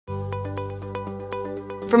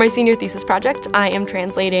For my senior thesis project, I am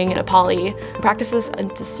translating Nepali practices and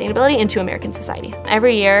sustainability into American society.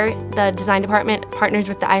 Every year, the design department partners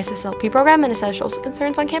with the ISSLP program and Assess Social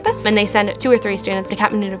Concerns on campus, and they send 2 or 3 students to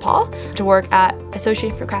Kathmandu, Nepal to work at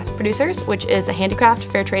Association for Craft Producers, which is a handicraft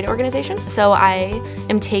fair trade organization. So I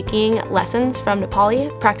am taking lessons from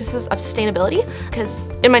Nepali practices of sustainability, because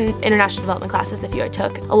in my international development classes, the few I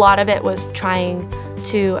took, a lot of it was trying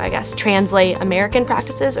to, I guess, translate American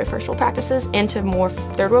practices or first world practices into more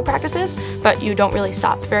third world practices, but you don't really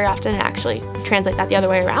stop very often and actually translate that the other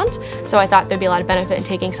way around. So I thought there'd be a lot of benefit in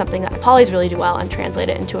taking something that Nepalis really do well and translate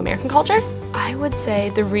it into American culture. I would say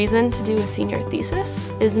the reason to do a senior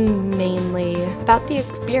thesis is mainly about the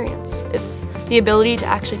experience. It's the ability to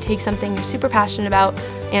actually take something you're super passionate about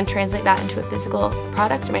and translate that into a physical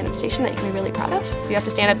product or manifestation that you can be really proud of. You have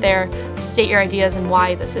to stand up there, state your ideas and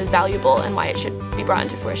why this is valuable and why it should be brought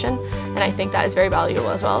into fruition. And I think that is very valuable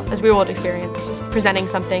as well as real world experience, just presenting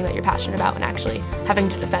something that you're passionate about and actually having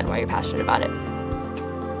to defend why you're passionate about it.